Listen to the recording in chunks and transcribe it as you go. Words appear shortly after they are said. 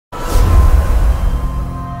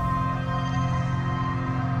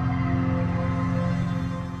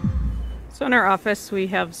So in our office we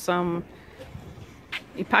have some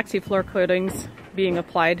epoxy floor coatings being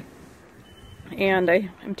applied, and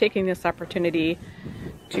I'm taking this opportunity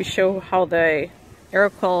to show how the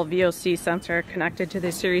Aeroqual VOC sensor connected to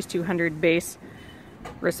the Series 200 base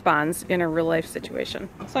responds in a real life situation.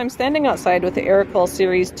 So I'm standing outside with the Aeroqual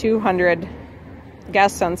Series 200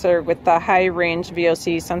 gas sensor with the high range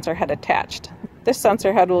VOC sensor head attached. This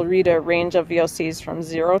sensor head will read a range of VOCs from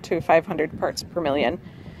 0 to 500 parts per million.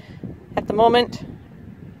 At the moment,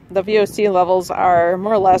 the VOC levels are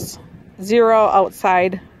more or less 0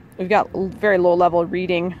 outside. We've got very low level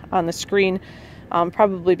reading on the screen,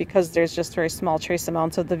 probably because there's just very small trace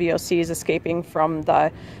amounts of the VOCs escaping from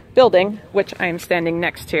the building, which I'm standing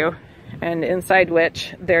next to, and inside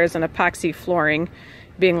which there's an epoxy flooring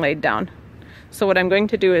being laid down. So what I'm going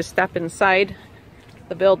to do is step inside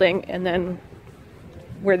the building and then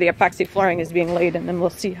where the epoxy flooring is being laid, and then we'll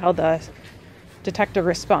see how the detector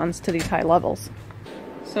responds to these high levels.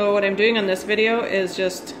 So what I'm doing on this video is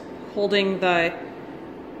just holding the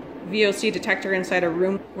VOC detector inside a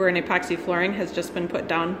room where an epoxy flooring has just been put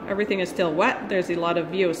down. Everything is still wet. There's a lot of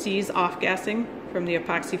VOCs off-gassing from the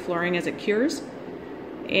epoxy flooring as it cures.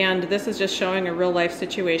 And this is just showing a real life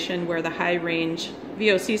situation where the high range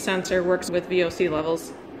VOC sensor works with VOC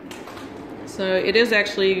levels. So it is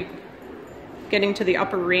actually getting to the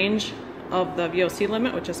upper range of the VOC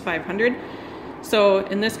limit, which is 500. So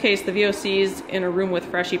in this case, the VOCs in a room with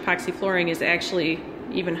fresh epoxy flooring is actually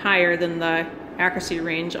even higher than the accuracy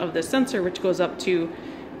range of this sensor, which goes up to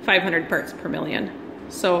 500 parts per million.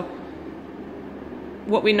 So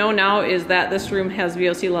what we know now is that this room has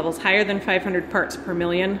VOC levels higher than 500 parts per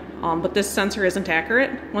million, but this sensor isn't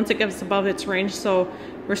accurate once it gets above its range, so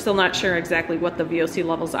we're still not sure exactly what the VOC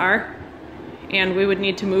levels are. And we would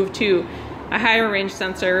need to move to a higher range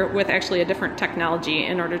sensor with actually a different technology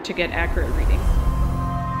in order to get accurate readings.